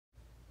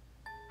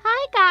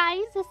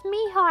it's me,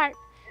 Harp.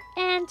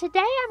 And today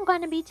I'm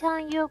going to be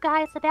telling you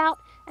guys about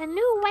a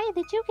new way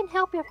that you can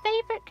help your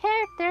favorite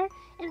character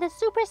in the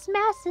Super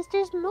Smash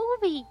Sisters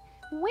movie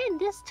win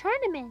this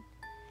tournament.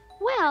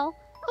 Well,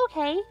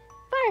 okay,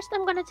 first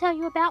I'm going to tell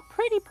you about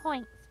Pretty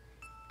Points.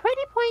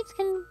 Pretty Points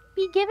can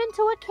be given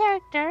to a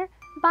character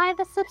by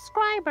the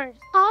subscribers.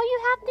 All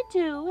you have to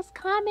do is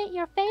comment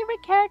your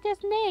favorite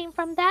character's name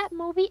from that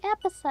movie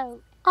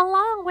episode,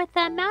 along with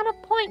the amount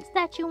of points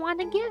that you want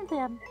to give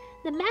them.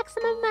 The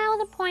maximum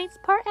amount of points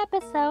per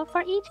episode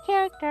for each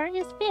character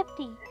is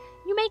 50.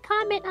 You may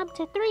comment up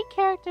to 3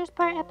 characters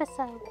per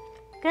episode.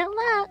 Good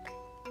luck!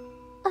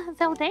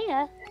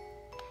 Zodea.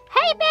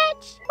 Hey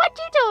bitch! What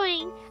you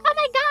doing? Oh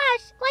my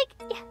gosh!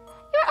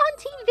 You're on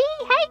TV!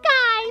 Hey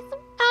guys!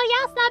 Oh,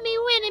 y'all saw me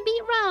win and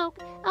beat Rogue.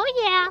 Oh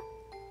yeah.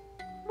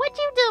 What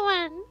you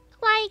doing?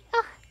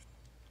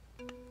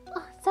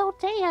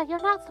 Zodea,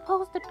 you're not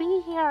supposed to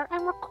be here.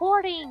 I'm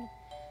recording.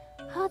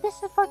 Oh,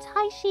 this is for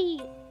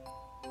Taishi.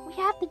 We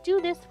have to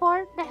do this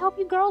to help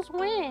you girls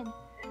win.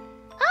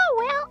 Oh,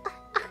 well,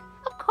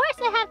 of course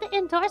I have to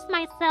endorse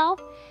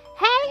myself.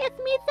 Hey, it's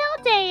me,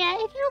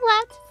 Zodea. If you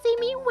love to see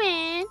me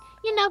win,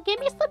 give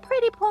me some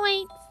pretty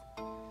points.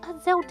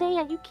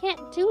 Zodea, you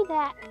can't do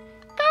that.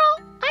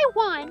 Girl, I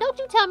won. Don't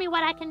you tell me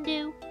what I can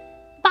do.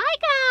 Bye,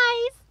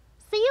 guys.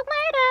 See you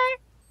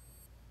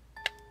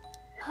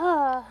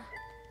later.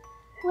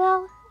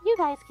 Well, you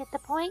guys get the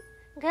point.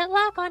 Good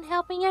luck on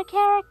helping your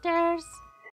characters.